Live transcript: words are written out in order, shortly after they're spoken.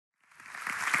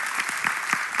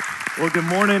Well, good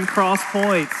morning, Cross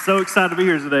Point. So excited to be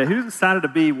here today. Who's excited to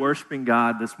be worshiping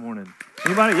God this morning?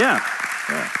 Anybody? Yeah.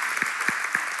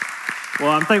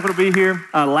 Well, I'm thankful to be here.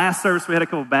 Last service, we had a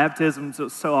couple baptisms. It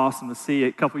was so awesome to see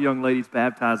a couple young ladies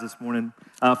baptized this morning,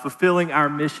 fulfilling our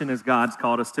mission as God's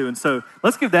called us to. And so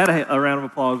let's give that a round of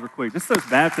applause real quick. Just those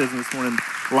baptisms this morning,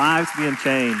 lives being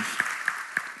changed.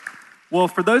 Well,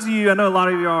 for those of you, I know a lot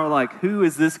of you are like, who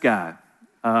is this guy?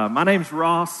 My name's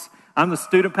Ross. I'm the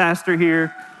student pastor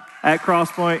here at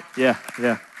Cross Point. Yeah,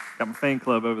 got my fan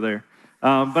club over there.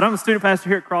 But I'm the student pastor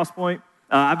here at Cross Point.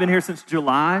 I've been here since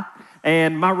July,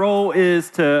 and my role is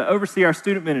to oversee our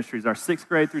student ministries, our 6th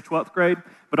grade through 12th grade,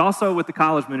 but also with the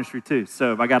college ministry too.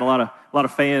 So I got a lot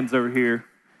of fans over here.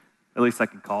 At least I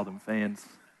can call them fans.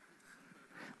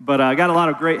 But I got a lot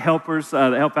of great helpers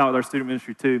that help out with our student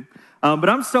ministry too. But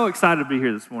I'm so excited to be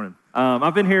here this morning.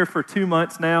 I've been here for 2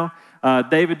 months now.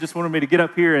 David just wanted me to get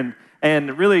up here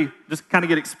and really just kind of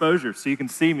get exposure so you can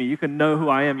see me. You can know who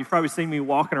I am. You've probably seen me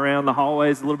walking around the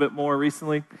hallways a little bit more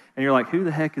recently, and you're like, who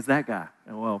the heck is that guy?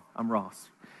 And well, I'm Ross.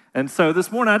 And so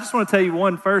this morning, I just want to tell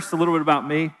you first, a little bit about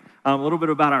me, a little bit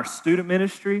about our student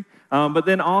ministry, but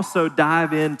then also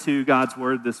dive into God's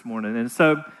Word this morning. And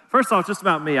so first off, just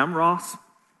about me. I'm Ross.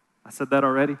 I said that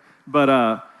already. But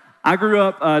I grew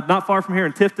up not far from here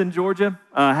in Tifton, Georgia.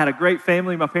 I had a great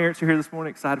family. My parents are here this morning,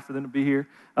 excited for them to be here.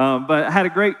 But I had a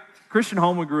great Christian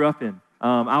home we grew up in.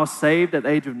 I was saved at the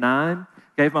age of 9,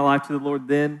 gave my life to the Lord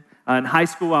then. In high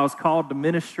school, I was called to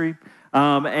ministry.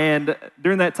 And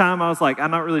during that time, I was like,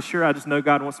 I'm not really sure. I just know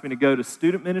God wants me to go to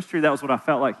student ministry. That was what I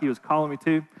felt like He was calling me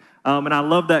to. And I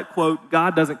love that quote,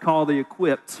 God doesn't call the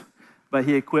equipped, but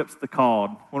He equips the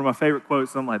called. One of my favorite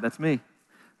quotes, I'm like, that's me.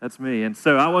 That's me. And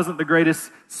so I wasn't the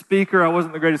greatest speaker. I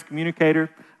wasn't the greatest communicator.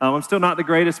 I'm still not the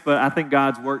greatest, but I think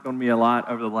God's worked on me a lot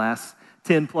over the last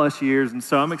 10 plus years. And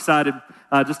so I'm excited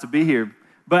just to be here.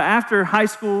 But after high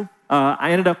school,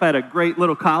 I ended up at a great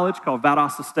little college called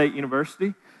Valdosta State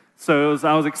University. So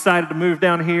I was excited to move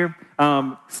down here,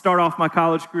 start off my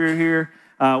college career here.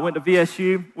 Went to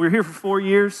VSU. We were here for 4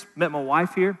 years, met my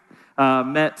wife here,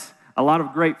 met a lot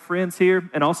of great friends here,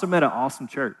 and also met an awesome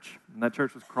church. And that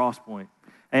church was Cross Point.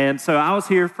 And so I was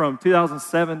here from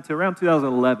 2007 to around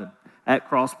 2011 at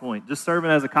Cross Point, just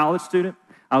serving as a college student.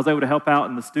 I was able to help out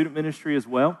in the student ministry as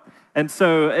well. And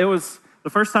so it was the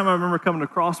first time I remember coming to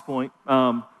Cross Point.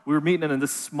 We were meeting in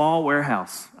this small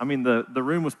warehouse. I mean, the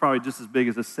room was probably just as big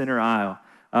as the center aisle.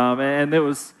 And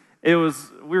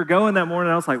we were going that morning,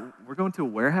 and I was like, we're going to a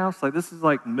warehouse? Like, this is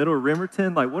like middle of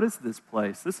Rimerton? Like, what is this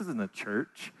place? This isn't a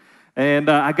church. And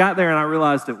I got there, and I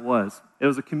realized it was. It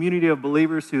was a community of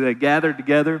believers who had gathered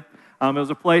together. It was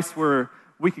a place where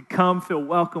we could come, feel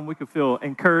welcome, we could feel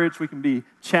encouraged, we can be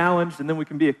challenged, and then we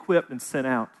can be equipped and sent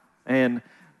out. And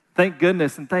thank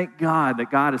goodness and thank God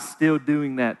that God is still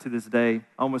doing that to this day,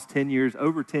 almost 10 years,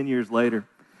 over 10 years later.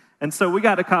 And so we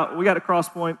got to Cross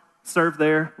Point, served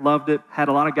there, loved it, had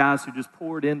a lot of guys who just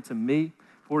poured into me,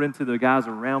 poured into the guys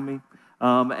around me.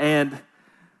 And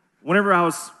whenever I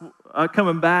was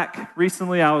coming back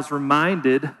recently, I was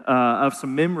reminded of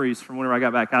some memories from whenever I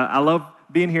got back. I love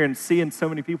being here and seeing so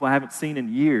many people I haven't seen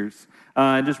in years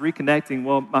and just reconnecting.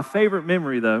 Well, my favorite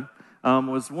memory, though,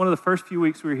 was one of the first few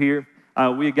weeks we were here.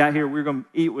 We got here, we were going to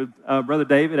eat with Brother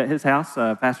David at his house,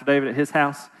 Pastor David at his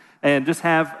house, and just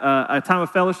have a time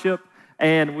of fellowship.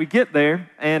 And we get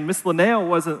there, and Miss Linnell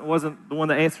wasn't the one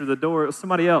that answered the door. It was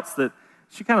somebody else that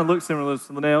she kind of looked similar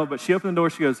to Linnell, but she opened the door.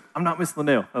 She goes, I'm not Miss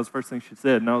Linnell. That was the first thing she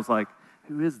said. And I was like,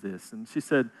 who is this? And she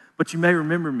said, but you may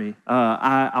remember me.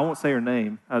 I won't say her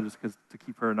name just because to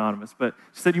keep her anonymous. But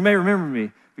she said, you may remember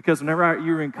me because whenever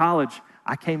you were in college,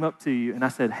 I came up to you and I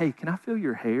said, hey, can I feel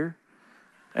your hair?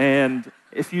 And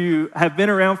if you have been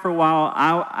around for a while,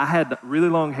 I had really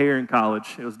long hair in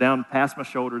college. It was down past my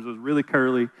shoulders. It was really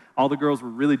curly. All the girls were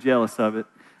really jealous of it.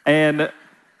 And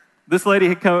this lady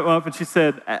had come up and she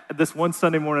said, this one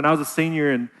Sunday morning, I was a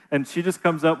senior, and she just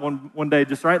comes up one day,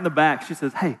 just right in the back. She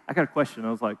says, hey, I got a question.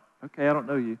 I was like, okay, I don't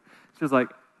know you. She was like,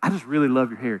 I just really love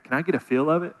your hair. Can I get a feel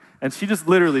of it? And she just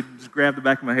literally just grabbed the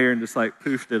back of my hair and just like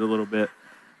poofed it a little bit.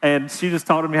 And she just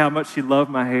talked to me how much she loved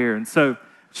my hair. And so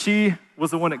she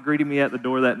was the one that greeted me at the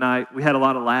door that night. We had a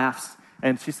lot of laughs.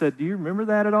 And she said, do you remember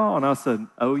that at all? And I said,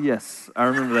 oh, yes, I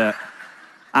remember that.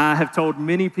 I have told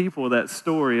many people that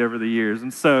story over the years.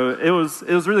 And so it was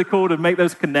really cool to make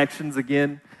those connections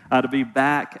again, to be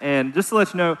back. And just to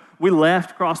let you know, we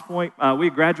left Cross Point. We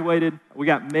graduated. We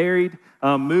got married,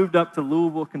 moved up to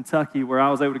Louisville, Kentucky, where I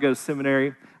was able to go to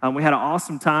seminary. We had an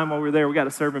awesome time while we were there. We got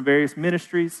to serve in various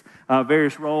ministries,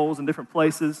 various roles in different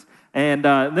places. And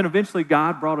then eventually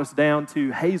God brought us down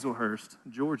to Hazelhurst,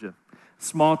 Georgia.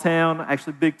 small town,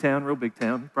 actually big town, real big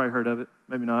town. You've probably heard of it,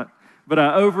 maybe not. But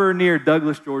over near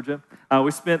Douglas, Georgia.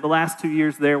 We spent the last 2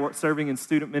 years there serving in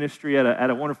student ministry at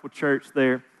a wonderful church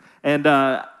there. And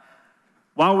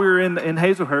while we were in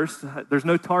Hazelhurst, there's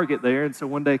no Target there. And so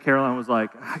one day Caroline was like,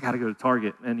 I got to go to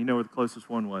Target. And you know where the closest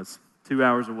one was? 2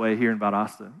 hours away here in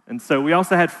Valdosta. And so we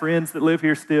also had friends that live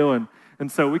here still.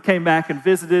 And so we came back and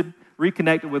visited,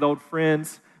 reconnected with old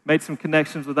friends, made some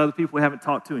connections with other people we haven't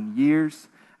talked to in years.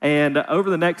 And over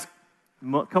the next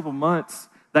couple months,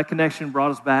 that connection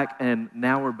brought us back, and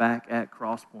now we're back at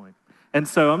Crosspoint. And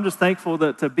so I'm just thankful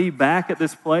to be back at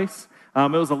this place.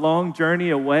 It was a long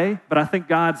journey away, but I think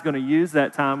God's going to use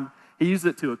that time. He used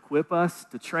it to equip us,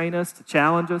 to train us, to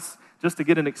challenge us, just to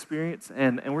get an experience.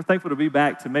 And we're thankful to be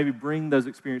back to maybe bring those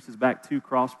experiences back to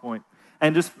Crosspoint.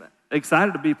 And just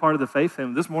excited to be part of the faith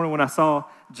family. This morning when I saw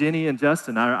Jenny and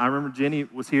Justin, I remember Jenny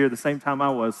was here the same time I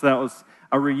was, so that was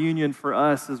a reunion for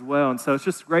us as well. And so it's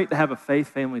just great to have a faith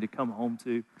family to come home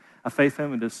to, a faith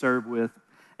family to serve with.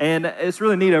 And it's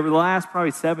really neat. Over the last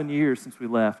probably 7 years since we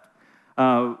left,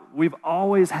 we've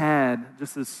always had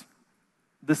just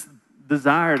this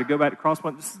desire to go back to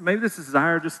Crosspoint. Maybe this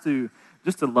desire just to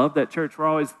love that church. We're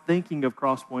always thinking of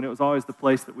Crosspoint. It was always the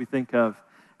place that we think of.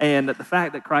 And the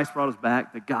fact that Christ brought us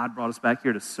back, that God brought us back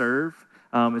here to serve,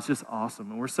 is just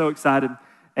awesome. And we're so excited.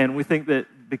 And we think that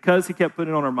because he kept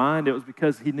putting it on our mind, it was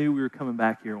because he knew we were coming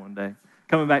back here one day,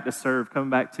 coming back to serve, coming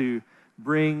back to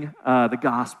bring the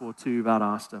gospel to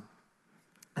Valdosta.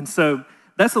 And so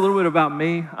that's a little bit about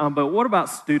me, but what about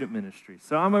student ministry?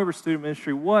 So I'm over student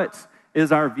ministry. What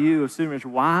is our view of student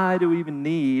ministry? Why do we even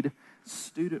need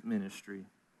student ministry?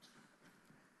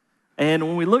 And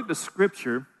when we look to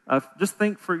Scripture, just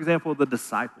think, for example, the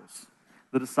disciples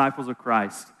of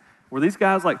Christ. Were these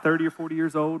guys like 30 or 40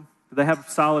 years old? Did they have a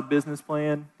solid business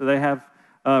plan? Did they have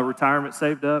retirement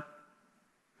saved up?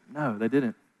 No, they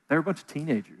didn't. They were a bunch of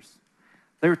teenagers.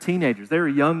 They were teenagers. They were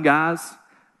young guys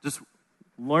just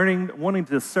learning, wanting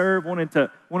to serve, wanting to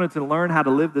learn how to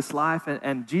live this life.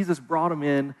 And Jesus brought them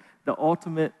in, the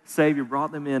ultimate Savior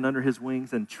brought them in under his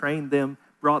wings and trained them,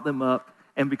 brought them up.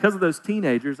 And because of those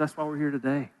teenagers, that's why we're here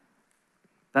today.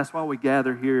 That's why we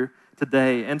gather here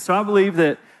today. And so I believe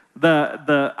that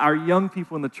our young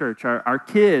people in the church, our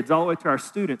kids, all the way to our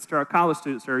students, to our college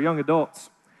students, to our young adults,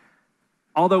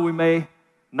 although we may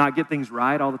not get things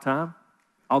right all the time,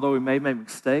 although we may make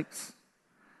mistakes,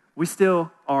 we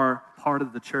still are part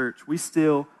of the church. We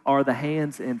still are the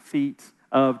hands and feet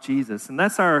of Jesus. And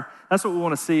that's what we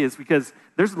want to see, is because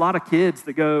there's a lot of kids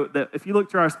that if you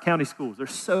look through our county schools,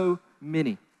 there's so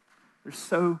many. There's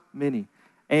so many.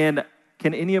 And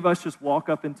can any of us just walk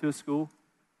up into a school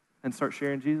and start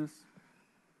sharing Jesus?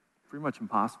 Pretty much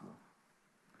impossible.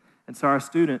 And so our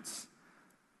students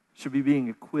should be being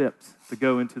equipped to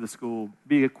go into the school,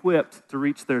 be equipped to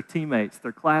reach their teammates,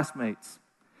 their classmates,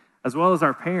 as well as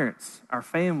our parents, our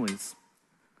families,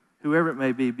 whoever it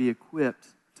may be equipped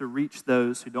to reach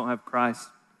those who don't have Christ.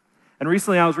 And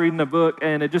recently I was reading a book,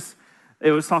 and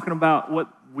it was talking about what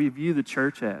we view the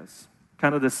church as,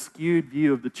 kind of the skewed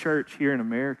view of the church here in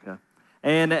America.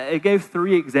 And it gave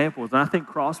 3 examples, and I think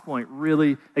Crosspoint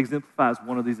really exemplifies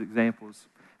one of these examples.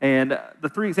 And the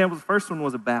 3 examples, the first one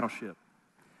was a battleship.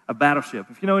 A battleship.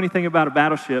 If you know anything about a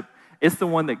battleship, it's the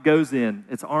one that goes in.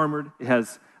 It's armored. It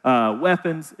has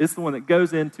weapons. It's the one that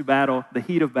goes into battle, the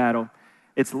heat of battle.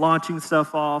 It's launching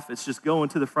stuff off. It's just going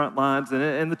to the front lines. And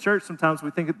in the church, sometimes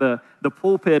we think of the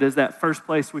pulpit as that first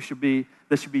place that should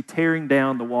be tearing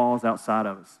down the walls outside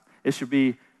of us. It should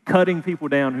be cutting people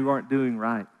down who aren't doing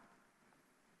right.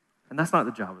 And that's not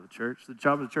the job of the church. The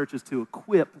job of the church is to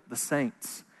equip the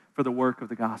saints for the work of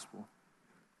the gospel.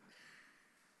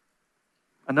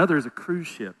 Another is a cruise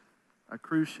ship. A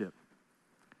cruise ship.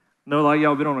 I know a lot of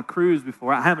y'all have been on a cruise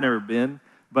before. I haven't ever been,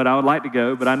 but I would like to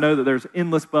go. But I know that there's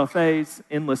endless buffets,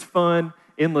 endless fun,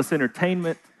 endless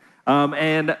entertainment.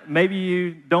 And maybe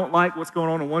you don't like what's going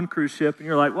on one cruise ship, and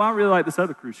you're like, well, I really like this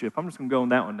other cruise ship. I'm just going to go on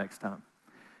that one next time.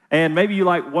 And maybe you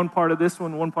like one part of this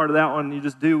one part of that one, and you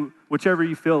just do whichever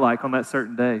you feel like on that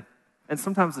certain day. And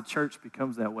sometimes the church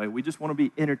becomes that way. We just want to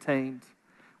be entertained.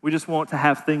 We just want to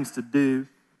have things to do.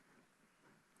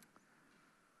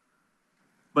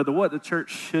 But what the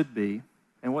church should be,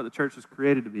 and what the church was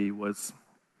created to be, was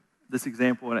this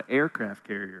example of an aircraft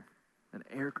carrier. An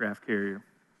aircraft carrier.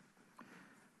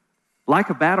 Like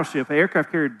a battleship, an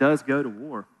aircraft carrier does go to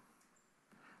war.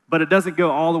 But it doesn't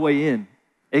go all the way in.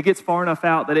 It gets far enough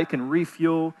out that it can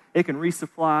refuel, it can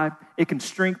resupply, it can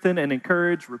strengthen and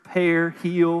encourage, repair,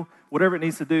 heal, whatever it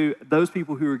needs to do, those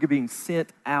people who are being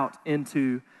sent out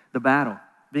into the battle,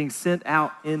 being sent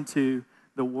out into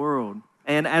the world.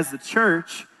 And as the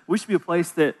church, we should be a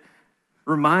place that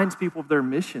reminds people of their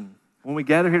mission. When we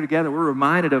gather here together, we're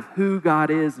reminded of who God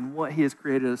is and what he has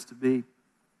created us to be.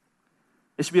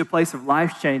 It should be a place of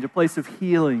life change, a place of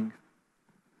healing,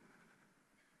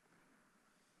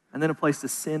 and then a place to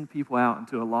send people out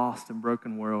into a lost and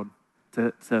broken world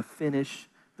to finish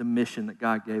the mission that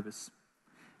God gave us.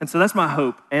 And so that's my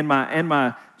hope and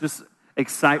my just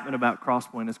excitement about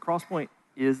Crosspoint is Crosspoint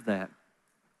is that.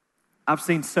 I've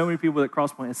seen so many people that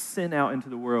Crosspoint has sent out into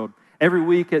the world. Every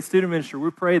week at student ministry,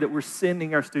 we pray that we're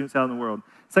sending our students out in the world.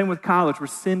 Same with college, we're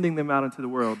sending them out into the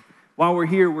world. While we're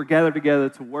here, we're gathered together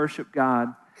to worship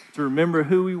God, to remember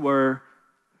who we were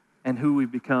and who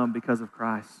we've become because of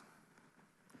Christ.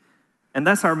 And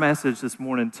that's our message this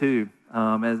morning too.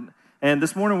 And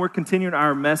this morning we're continuing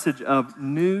our message of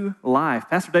new life.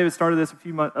 Pastor David started this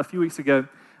a few weeks ago,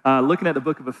 looking at the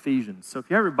book of Ephesians. So if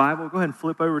you have your Bible, go ahead and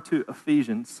flip over to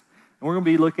Ephesians. And we're going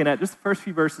to be looking at just the first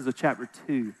few verses of chapter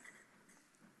 2.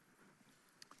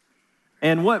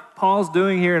 And what Paul's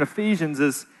doing here in Ephesians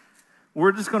is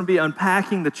we're just going to be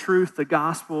unpacking the truth, the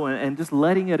gospel, and just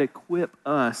letting it equip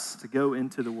us to go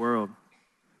into the world.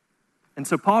 And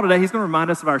so Paul today, he's going to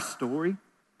remind us of our story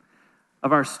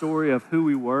of who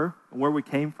we were and where we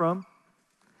came from.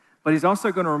 But he's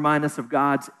also going to remind us of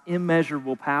God's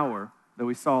immeasurable power that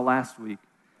we saw last week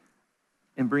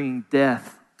in bringing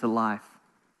death to life.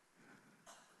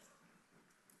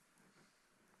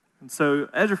 And so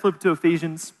as you're flipping to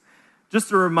Ephesians, just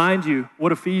to remind you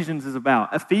what Ephesians is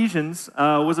about. Ephesians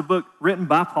was a book written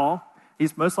by Paul.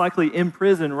 He's most likely in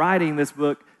prison writing this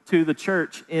book to the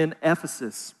church in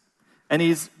Ephesus. And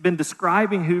he's been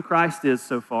describing who Christ is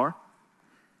so far.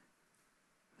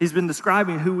 He's been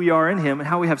describing who we are in him and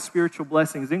how we have spiritual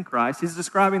blessings in Christ. He's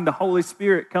describing the Holy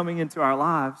Spirit coming into our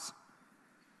lives.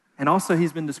 And also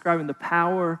he's been describing the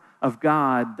power of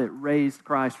God that raised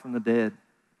Christ from the dead.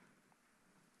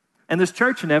 And this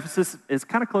church in Ephesus is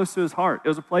kind of close to his heart. It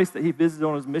was a place that he visited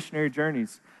on his missionary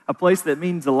journeys, a place that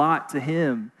means a lot to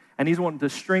him. And he's wanting to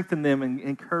strengthen them and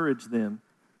encourage them.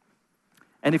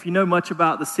 And if you know much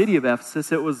about the city of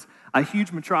Ephesus, it was a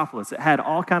huge metropolis. It had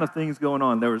all kinds of things going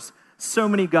on. There was so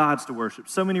many gods to worship,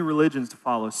 so many religions to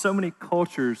follow, so many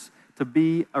cultures to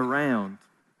be around.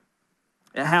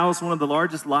 It housed one of the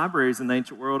largest libraries in the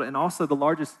ancient world and also the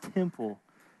largest temple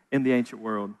in the ancient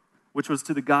world, which was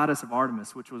to the goddess of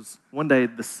Artemis, which was one day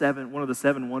one of the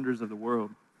seven wonders of the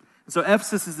world. And so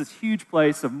Ephesus is this huge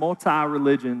place of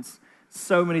multi-religions,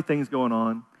 so many things going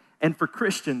on. And for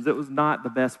Christians, it was not the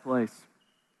best place.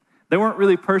 They weren't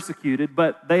really persecuted,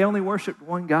 but they only worshiped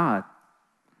one God.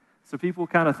 So people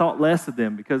kind of thought less of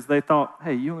them because they thought,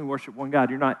 hey, you only worship one God.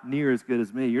 You're not near as good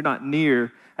as me. You're not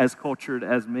near as cultured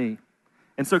as me.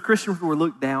 And so Christians were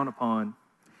looked down upon.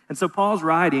 And so Paul's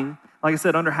writing, like I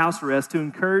said, under house arrest to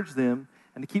encourage them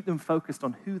and to keep them focused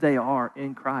on who they are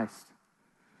in Christ.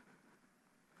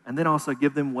 And then also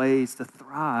give them ways to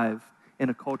thrive in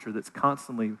a culture that's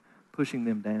constantly pushing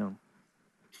them down.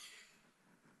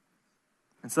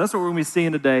 And so that's what we're going to be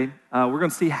seeing today. We're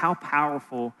going to see how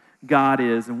powerful God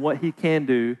is and what he can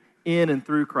do in and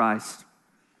through Christ.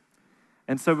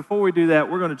 And so before we do that,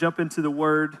 we're going to jump into the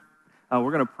Word.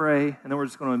 We're going to pray, and then we're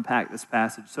just going to unpack this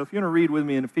passage. So if you want to read with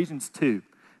me in Ephesians 2,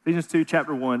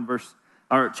 chapter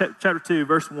 2,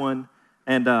 verse 1,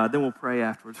 and then we'll pray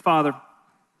afterwards. Father,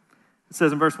 it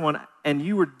says in verse 1, and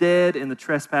you were dead in the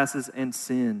trespasses and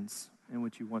sins in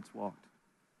which you once walked,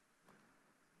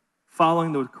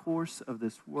 following the course of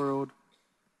this world,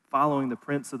 following the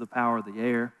prince of the power of the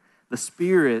air, the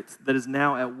spirit that is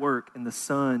now at work in the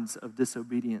sons of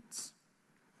disobedience,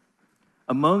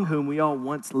 among whom we all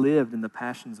once lived in the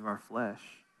passions of our flesh,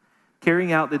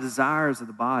 carrying out the desires of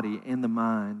the body and the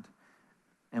mind,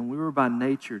 and we were by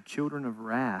nature children of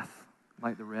wrath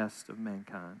like the rest of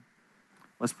mankind.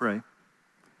 Let's pray.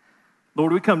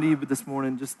 Lord, we come to you this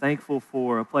morning just thankful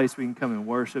for a place we can come and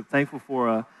worship, thankful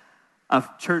for a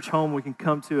church home we can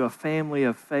come to, a family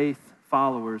of faith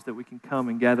followers that we can come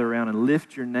and gather around and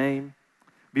lift your name,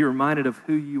 be reminded of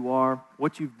who you are,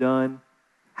 what you've done,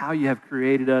 how you have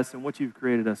created us, and what you've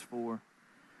created us for.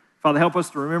 Father, help us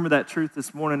to remember that truth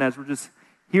this morning as we just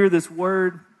hear this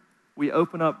word. We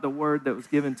open up the word that was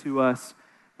given to us,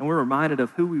 and we're reminded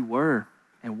of who we were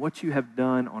and what you have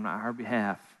done on our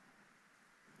behalf.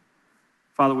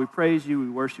 Father, we praise you, we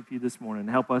worship you this morning.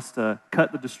 Help us to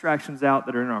cut the distractions out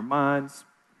that are in our minds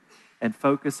and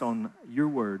focus on your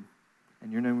word.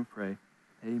 In your name we pray,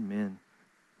 amen.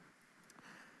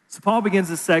 So Paul begins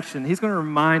this section. He's going to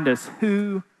remind us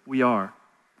who we are,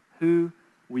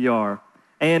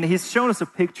 And he's shown us a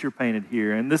picture painted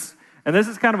here. And this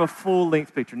is kind of a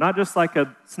full-length picture, not just like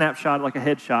a snapshot, like a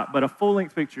headshot, but a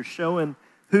full-length picture showing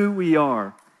who we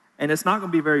are and it's not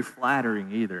going to be very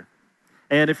flattering either.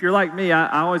 And if you're like me,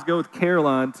 I always go with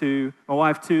Caroline my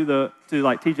wife to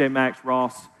like TJ Maxx,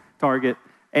 Ross, Target,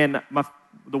 and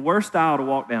the worst aisle to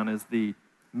walk down is the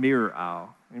mirror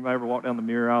aisle. Anybody ever walk down the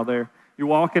mirror aisle there? You're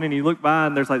walking and you look by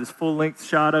and there's like this full-length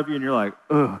shot of you and you're like,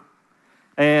 ugh.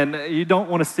 And you don't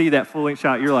want to see that full-length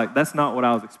shot. You're like, that's not what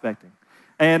I was expecting.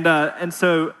 And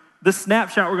so this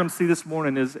snapshot we're going to see this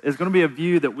morning is going to be a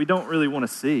view that we don't really want to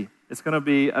see. It's going to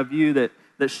be a view that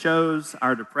shows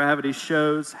our depravity,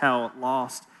 shows how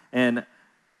lost and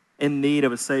in need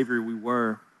of a Savior we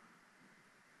were.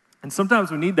 And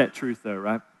sometimes we need that truth though,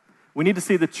 right? We need to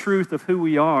see the truth of who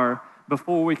we are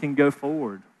before we can go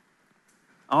forward.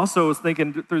 I also was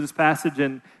thinking through this passage,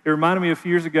 and it reminded me a few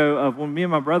years ago of when me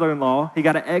and my brother-in-law, he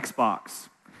got an Xbox.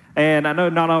 And I know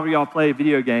not all of y'all play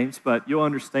video games, but you'll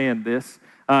understand this.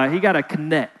 He got a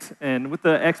Kinect, and with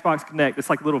the Xbox Kinect, it's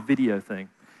like a little video thing.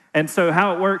 And so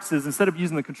how it works is instead of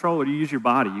using the controller, you use your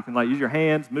body. You can like use your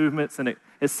hands, movements, and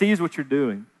it sees what you're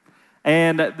doing.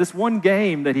 And this one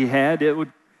game that he had, it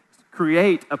would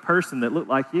create a person that looked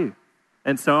like you.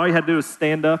 And so all you had to do was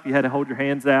stand up. You had to hold your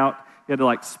hands out. You had to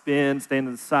like spin, stand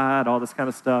to the side, all this kind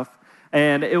of stuff.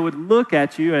 And it would look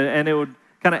at you and it would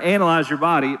kind of analyze your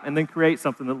body and then create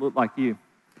something that looked like you.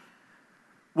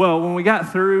 Well, when we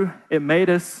got through, it made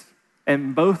us,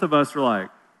 and both of us were like,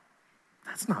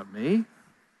 that's not me.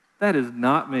 That is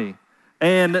not me.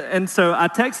 And so I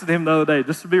texted him the other day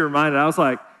just to be reminded. I was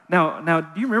like, now,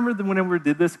 do you remember when we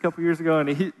did this a couple years ago?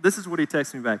 And this is what he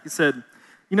texted me back. He said,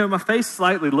 my face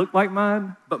slightly looked like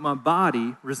mine, but my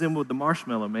body resembled the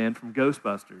Marshmallow Man from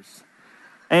Ghostbusters.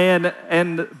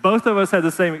 And both of us had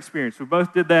the same experience. We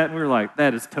both did that, and we were like,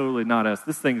 that is totally not us.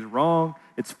 This thing's wrong.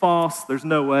 It's false. There's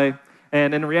no way.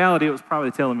 And in reality, it was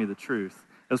probably telling me the truth.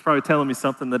 It was probably telling me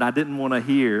something that I didn't want to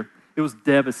hear. It was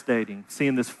devastating,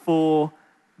 seeing this full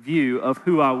view of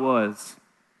who I was.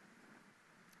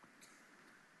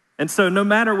 And so no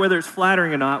matter whether it's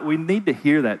flattering or not, we need to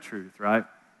hear that truth, right?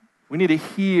 We need to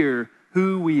hear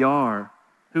who we are,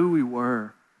 who we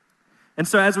were. And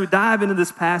so as we dive into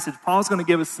this passage, Paul's going to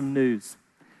give us some news.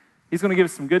 He's going to give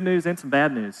us some good news and some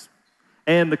bad news.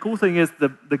 And the cool thing is the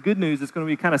good news is going to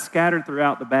be kind of scattered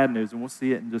throughout the bad news, and we'll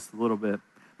see it in just a little bit.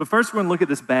 But first we're going to look at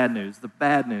this bad news, the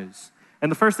bad news.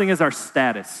 And the first thing is our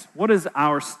status. What is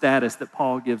our status that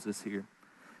Paul gives us here?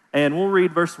 And we'll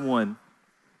read verse 1.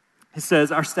 He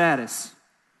says, our status,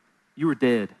 you were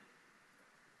dead.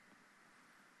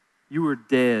 You were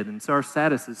dead. And so our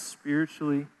status is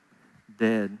spiritually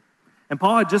dead. And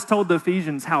Paul had just told the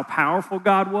Ephesians how powerful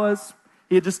God was.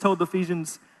 He had just told the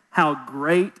Ephesians how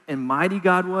great and mighty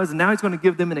God was. And now he's going to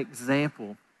give them an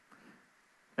example.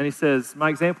 And he says, my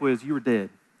example is you were dead.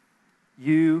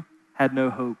 You had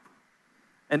no hope.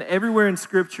 And everywhere in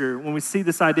Scripture, when we see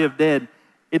this idea of dead,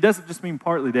 it doesn't just mean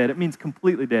partly dead. It means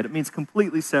completely dead. It means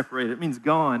completely separated. It means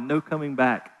gone, no coming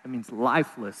back. It means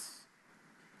lifeless,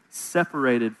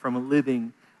 separated from a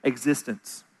living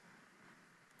existence.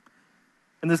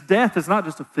 And this death is not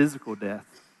just a physical death.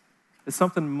 It's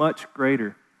something much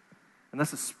greater, and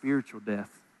that's a spiritual death.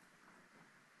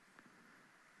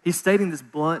 He's stating this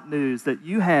blunt news that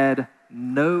you had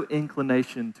no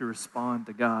inclination to respond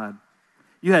to God.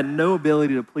 You had no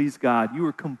ability to please God. You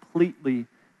were completely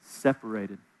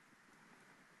separated.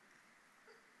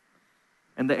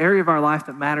 And the area of our life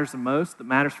that matters the most, that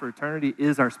matters for eternity,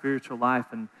 is our spiritual life.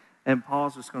 And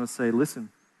Paul's just going to say, listen,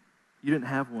 you didn't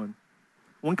have one.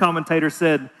 One commentator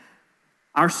said,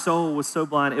 our soul was so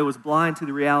blind, it was blind to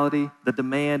the reality, the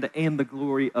demand, and the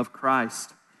glory of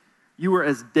Christ. You were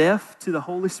as deaf to the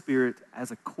Holy Spirit as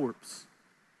a corpse.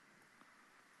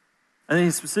 And then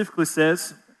he specifically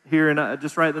says, here in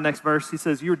just right at the next verse, he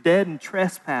says, you're dead in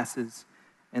trespasses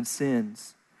and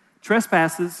sins.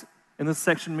 Trespasses in this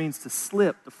section means to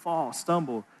slip, to fall,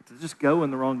 stumble, to just go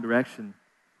in the wrong direction.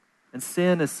 And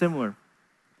sin is similar.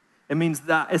 It means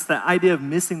that it's the idea of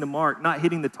missing the mark, not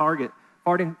hitting the target,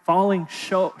 falling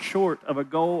short of a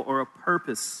goal or a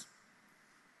purpose.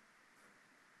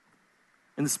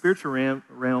 In the spiritual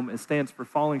realm, it stands for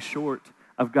falling short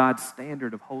of God's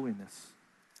standard of holiness.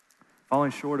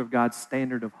 Falling short of God's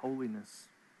standard of holiness.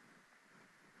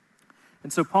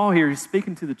 And so Paul here, he's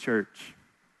speaking to the church,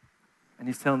 and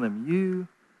he's telling them, you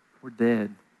were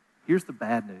dead. Here's the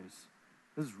bad news.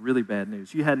 This is really bad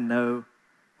news. You had no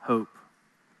hope.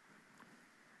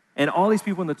 And all these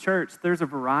people in the church, there's a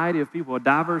variety of people, a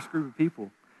diverse group of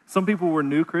people. Some people were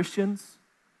new Christians.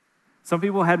 Some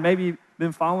people had maybe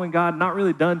been following God, not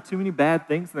really done too many bad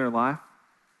things in their life.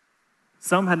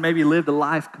 Some had maybe lived a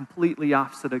life completely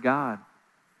opposite of God.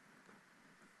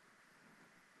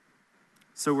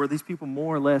 So were these people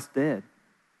more or less dead?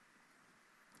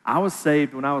 I was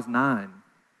saved when I was 9.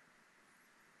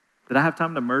 Did I have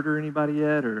time to murder anybody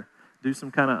yet or do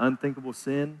some kind of unthinkable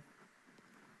sin?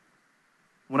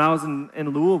 When I was in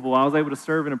Louisville, I was able to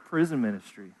serve in a prison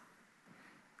ministry.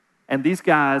 And these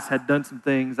guys had done some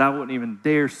things I wouldn't even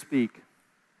dare speak.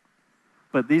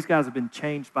 But these guys have been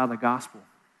changed by the gospel.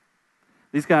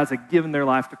 These guys have given their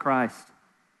life to Christ.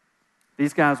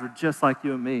 These guys were just like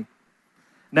you and me.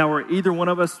 Now, were either one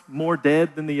of us more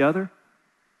dead than the other?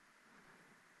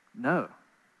 No,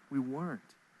 we weren't.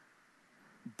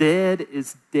 Dead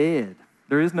is dead.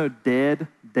 There is no dead,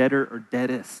 deader, or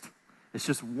deadest. It's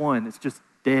just one. It's just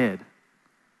dead.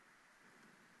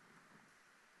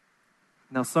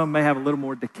 Now, some may have a little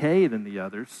more decay than the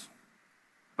others,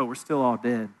 but we're still all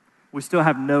dead. We still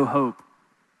have no hope.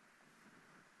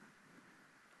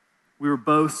 We were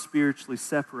both spiritually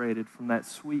separated from that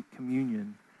sweet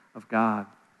communion of God.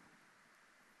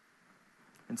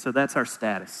 And so that's our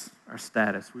status. Our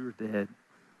status. We were dead.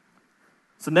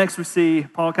 So next we see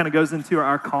Paul kind of goes into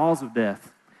our cause of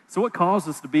death. So what caused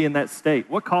us to be in that state?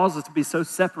 What caused us to be so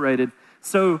separated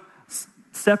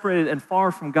and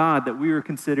far from God that we were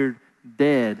considered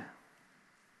dead?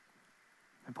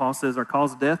 And Paul says our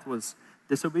cause of death was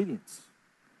disobedience.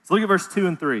 So look at verse 2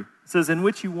 and 3. It says, in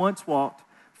which you once walked,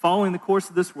 following the course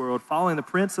of this world, following the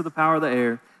prince of the power of the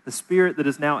air, the spirit that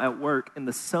is now at work in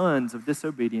the sons of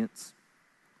disobedience,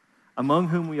 among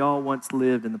whom we all once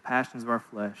lived in the passions of our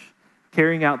flesh,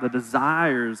 carrying out the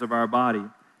desires of our body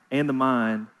and the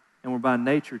mind, and were by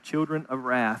nature children of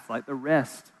wrath like the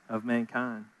rest of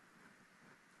mankind.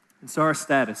 And so our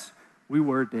status, we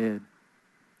were dead.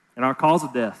 And our cause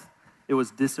of death, it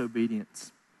was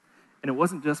disobedience. And it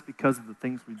wasn't just because of the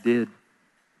things we did.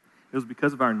 It was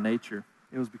because of our nature.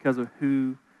 It was because of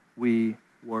who we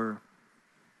were.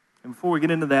 And before we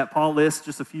get into that, Paul lists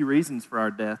just a few reasons for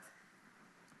our death.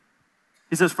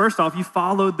 He says, first off, you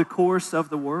followed the course of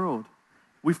the world.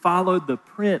 We followed the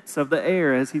prince of the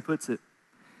air, as he puts it.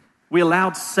 We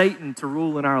allowed Satan to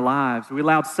rule in our lives. We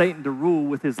allowed Satan to rule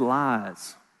with his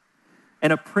lies.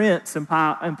 And a prince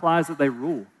implies that they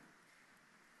rule.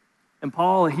 And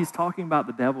Paul, he's talking about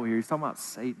the devil here. He's talking about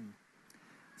Satan.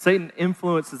 Satan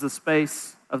influences the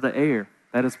space of the air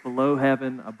that is below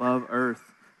heaven, above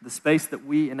earth, the space that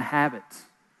we inhabit.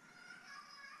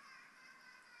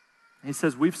 He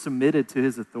says we've submitted to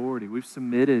his authority. We've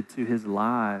submitted to his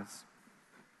lies.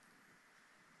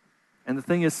 And the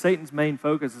thing is, Satan's main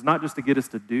focus is not just to get us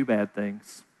to do bad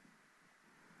things,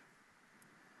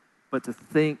 but to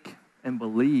think and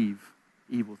believe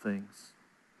evil things,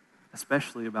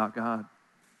 especially about God.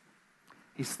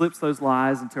 He slips those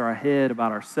lies into our head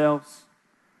about ourselves,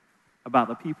 about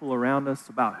the people around us,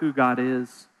 about who God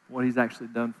is, what he's actually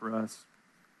done for us.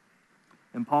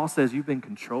 And Paul says you've been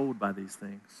controlled by these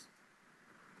things.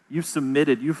 You've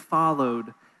submitted, you've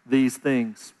followed these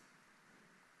things.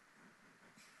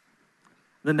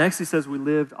 The next he says we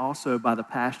lived also by the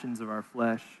passions of our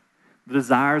flesh, the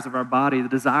desires of our body, the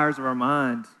desires of our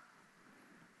mind.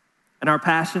 And our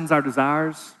passions, our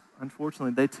desires,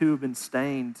 unfortunately, they too have been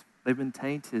stained. They've been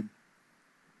tainted.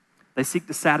 They seek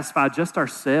to satisfy just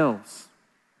ourselves.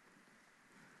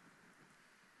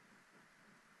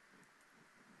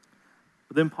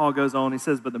 But then Paul goes on, he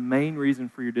says, but the main reason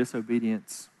for your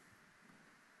disobedience,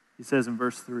 he says in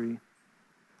verse 3,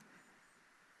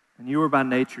 and you were by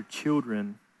nature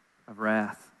children of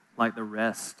wrath, like the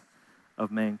rest of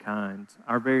mankind.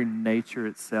 Our very nature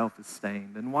itself is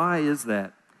stained. And why is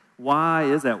that? Why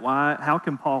is that? How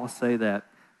can Paul say that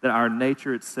our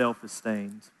nature itself is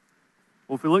stained?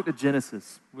 Well, if we look at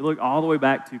Genesis, we look all the way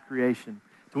back to creation,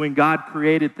 to when God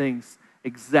created things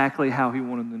exactly how he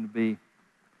wanted them to be.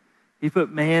 He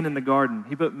put man in the garden.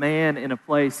 He put man in a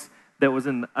place that was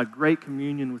in a great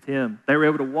communion with him. They were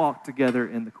able to walk together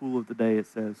in the cool of the day, it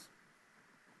says.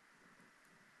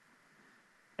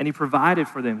 And he provided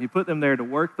for them. He put them there to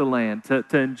work the land, to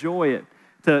enjoy it,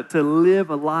 to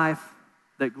live a life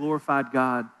that glorified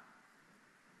God.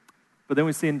 But then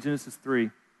we see in Genesis 3,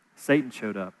 Satan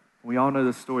showed up. We all know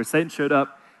this story. Satan showed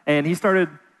up, and he started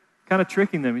kind of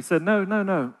tricking them. He said,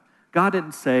 no. God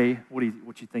didn't say what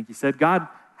you think he said. God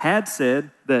had said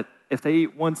that if they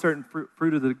eat one certain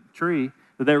fruit of the tree,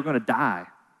 that they were going to die.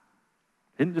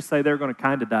 He didn't just say they were going to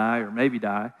kind of die or maybe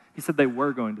die. He said they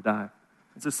were going to die.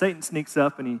 And so Satan sneaks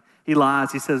up and he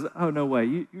lies. He says, oh, no way.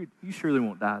 You surely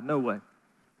won't die. No way.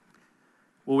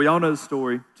 Well, we all know the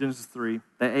story, Genesis 3.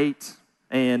 They ate,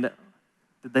 and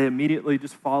did they immediately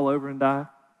just fall over and die?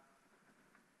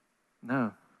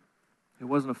 No. It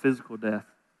wasn't a physical death.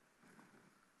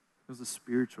 It was a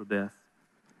spiritual death.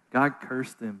 God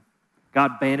cursed them.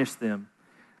 God banished them.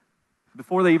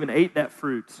 Before they even ate that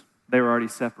fruit, they were already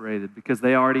separated because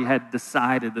they already had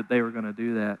decided that they were going to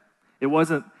do that. It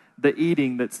wasn't the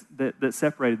eating that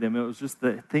separated them. It was just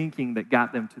the thinking that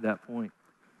got them to that point.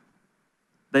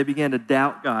 They began to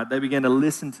doubt God. They began to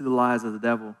listen to the lies of the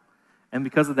devil. And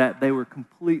because of that, they were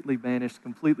completely banished,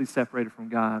 completely separated from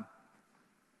God.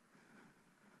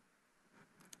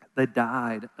 They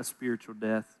died a spiritual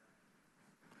death.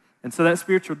 And so that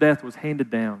spiritual death was handed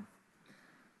down.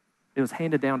 It was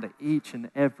handed down to each and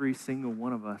every single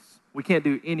one of us. We can't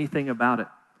do anything about it.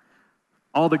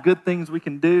 All the good things we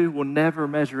can do will never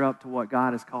measure up to what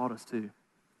God has called us to.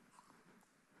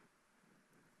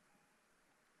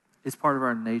 It's part of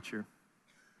our nature.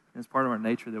 It's part of our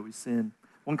nature that we sin.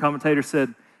 One commentator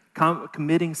said,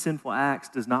 committing sinful acts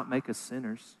does not make us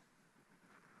sinners.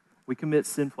 We commit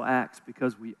sinful acts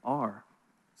because we are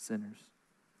sinners.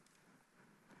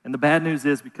 And the bad news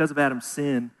is, because of Adam's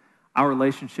sin, our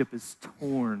relationship is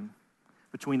torn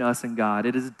between us and God.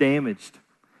 It is damaged.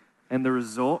 And the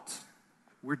result,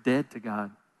 we're dead to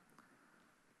God.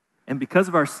 And because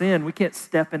of our sin, we can't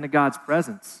step into God's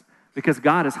presence because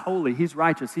God is holy, He's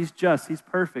righteous, He's just, He's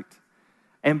perfect.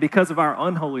 And because of our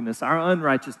unholiness, our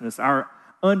unrighteousness, our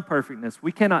unperfectness,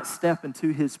 we cannot step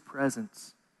into His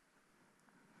presence.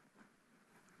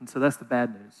 And so that's the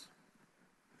bad news.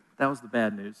 That was the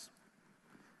bad news.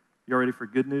 You all ready for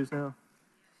good news now?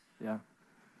 Yeah.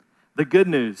 The good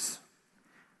news.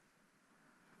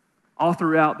 All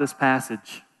throughout this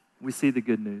passage, we see the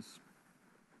good news.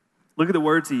 Look at the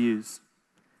words he used.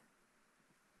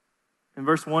 In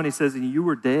verse 1, he says, you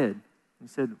were dead. He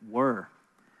said, were.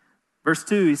 Verse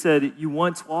 2, he said, you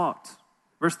once walked.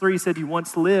 Verse 3, he said, you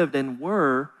once lived and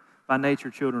were by nature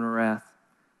children of wrath.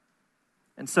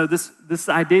 And so this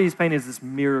idea he's painting is this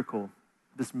miracle.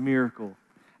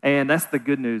 And that's the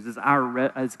good news,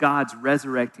 is God's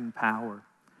resurrecting power,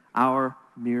 our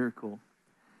miracle.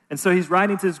 And so he's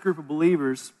writing to this group of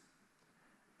believers,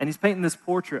 and he's painting this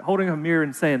portrait, holding a mirror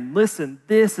and saying, listen,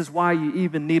 this is why you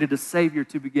even needed a Savior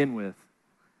to begin with.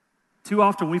 Too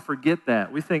often we forget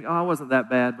that. We think, I wasn't that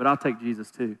bad, but I'll take Jesus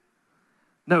too.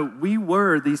 No, we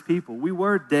were these people. We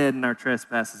were dead in our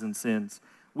trespasses and sins.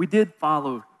 We did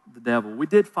follow the devil. We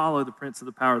did follow the prince of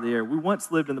the power of the air. We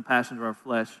once lived in the passions of our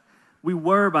flesh. We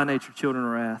were by nature children of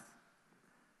wrath.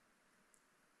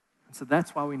 And so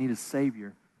that's why we need a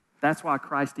Savior. That's why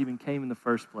Christ even came in the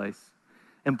first place.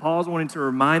 And Paul's wanting to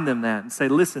remind them that and say,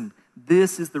 listen,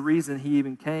 this is the reason he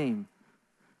even came.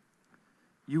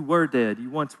 You were dead. You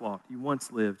once walked. You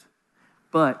once lived.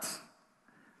 But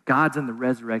God's in the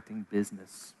resurrecting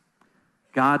business.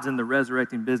 God's in the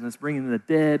resurrecting business, bringing the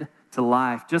dead to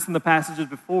life. Just in the passages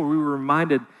before, we were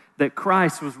reminded that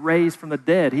Christ was raised from the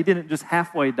dead. He didn't just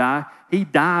halfway die. He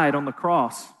died on the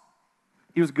cross.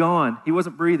 He was gone. He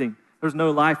wasn't breathing. There was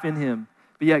no life in him.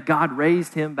 But yet God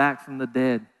raised him back from the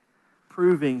dead,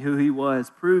 proving who he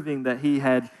was, proving that he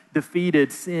had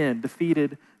defeated sin,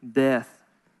 defeated death.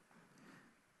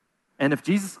 And if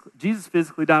Jesus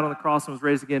physically died on the cross and was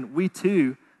raised again, we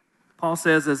too, Paul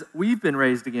says, as we've been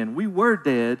raised again. We were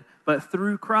dead, but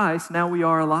through Christ, now we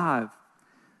are alive.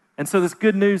 And so this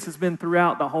good news has been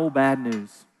throughout the whole bad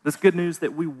news. This good news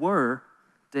that we were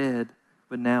dead,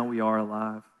 but now we are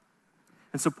alive.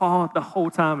 And so Paul, the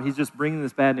whole time, he's just bringing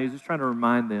this bad news. He's trying to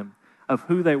remind them of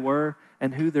who they were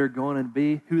and who they're going to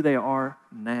be, who they are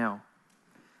now.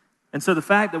 And so the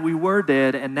fact that we were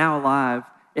dead and now alive,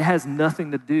 it has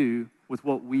nothing to do with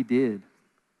what we did.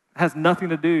 It has nothing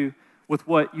to do with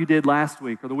what you did last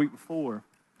week or the week before.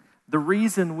 The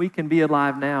reason we can be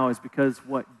alive now is because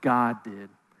what God did,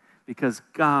 because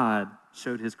God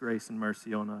showed his grace and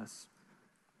mercy on us.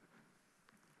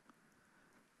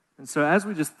 And so as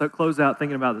we just close out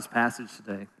thinking about this passage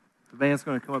today, the band's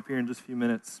going to come up here in just a few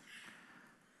minutes.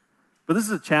 But this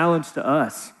is a challenge to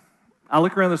us. I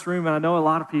look around this room and I know a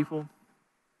lot of people.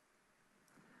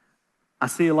 I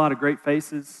see a lot of great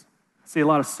faces. I see a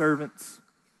lot of servants.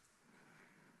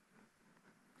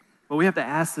 But we have to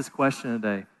ask this question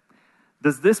today.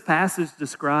 Does this passage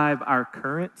describe our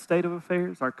current state of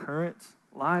affairs, our current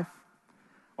life?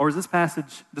 Or is this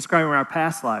passage describing our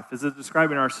past life? Is it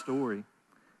describing our story?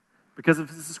 Because if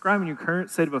it's describing your current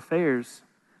state of affairs,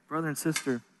 brother and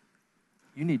sister,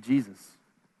 you need Jesus.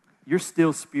 You're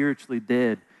still spiritually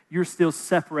dead. You're still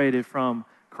separated from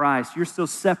Christ. You're still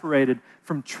separated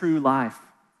from true life,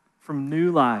 from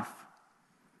new life.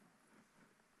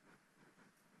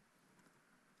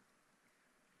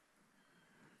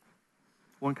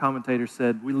 One commentator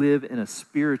said, we live in a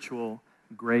spiritual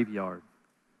graveyard.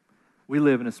 We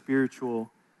live in a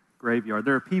spiritual graveyard.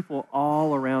 There are people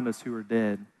all around us who are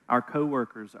dead. Our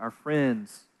coworkers, our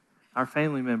friends, our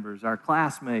family members, our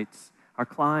classmates, our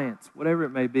clients, whatever it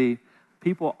may be.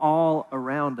 People all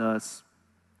around us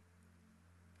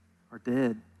are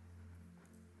dead.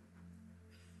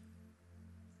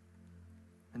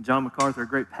 And John MacArthur, a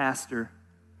great pastor,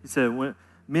 he said, when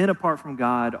men apart from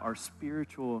God are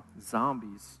spiritual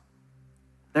zombies.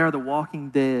 They are the walking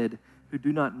dead who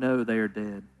do not know they are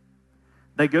dead.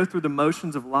 They go through the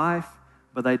motions of life,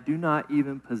 but they do not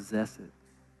even possess it.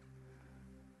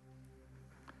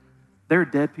 There are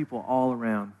dead people all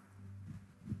around,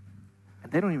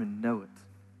 and they don't even know it.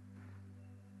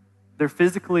 They're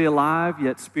physically alive,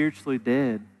 yet spiritually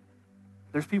dead.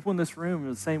 There's people in this room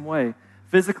the same way.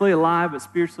 Physically alive, but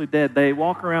spiritually dead. They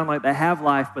walk around like they have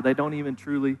life, but they don't even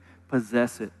truly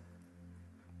possess it.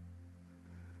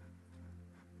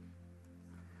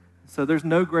 So there's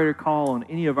no greater call on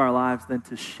any of our lives than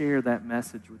to share that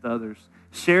message with others.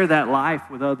 Share that life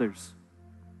with others.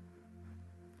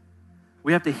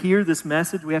 We have to hear this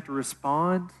message. We have to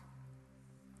respond.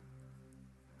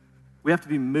 We have to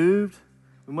be moved.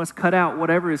 We must cut out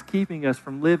whatever is keeping us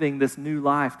from living this new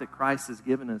life that Christ has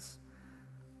given us.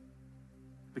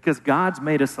 Because God's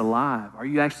made us alive. Are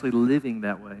you actually living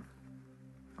that way?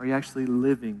 Are you actually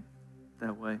living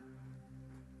that way?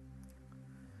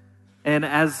 And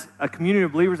as a community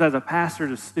of believers, as a pastor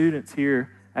to students here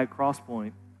at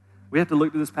Crosspoint, we have to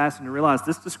look to this passage and realize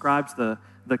this describes the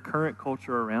current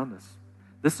culture around us.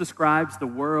 This describes the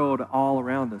world all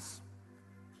around us.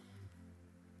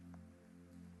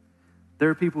 There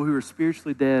are people who are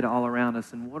spiritually dead all around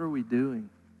us, and what are we doing?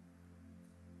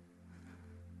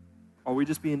 Are we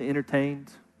just being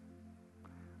entertained?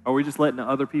 Are we just letting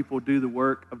other people do the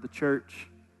work of the church?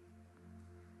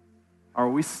 Are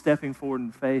we stepping forward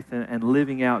in faith and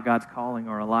living out God's calling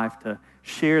on our life to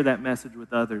share that message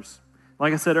with others?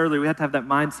 Like I said earlier, we have to have that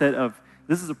mindset of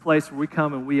this is a place where we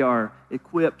come and we are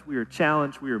equipped, we are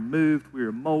challenged, we are moved, we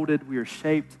are molded, we are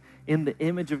shaped in the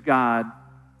image of God.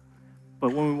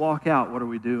 But when we walk out, what are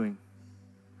we doing?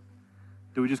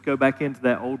 Do we just go back into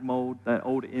that old mold, that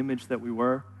old image that we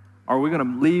were? Are we going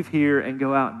to leave here and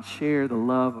go out and share the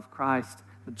love of Christ,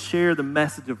 and share the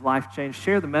message of life change,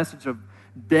 share the message of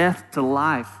death to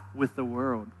life with the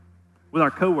world, with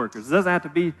our coworkers? It doesn't have to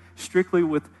be strictly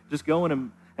with just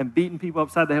going and beating people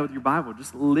upside the head with your Bible.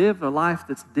 Just live a life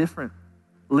that's different.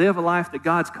 Live a life that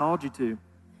God's called you to.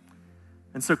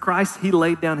 And so Christ, he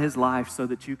laid down his life so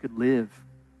that you could live.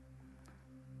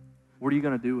 What are you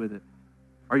going to do with it?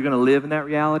 Are you going to live in that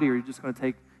reality, or are you just going to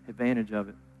take advantage of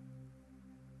it?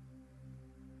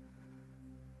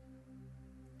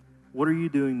 What are you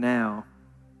doing now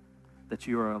that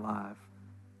you are alive?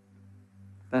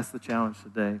 That's the challenge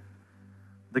today.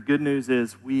 The good news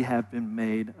is we have been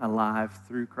made alive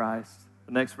through Christ.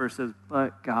 The next verse says,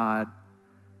 but God,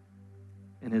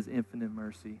 in his infinite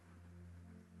mercy,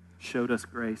 showed us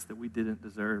grace that we didn't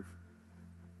deserve.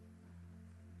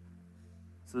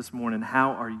 So this morning,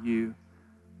 how are you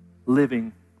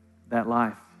living that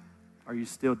life? Are you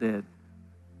still dead,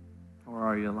 or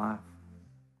are you alive?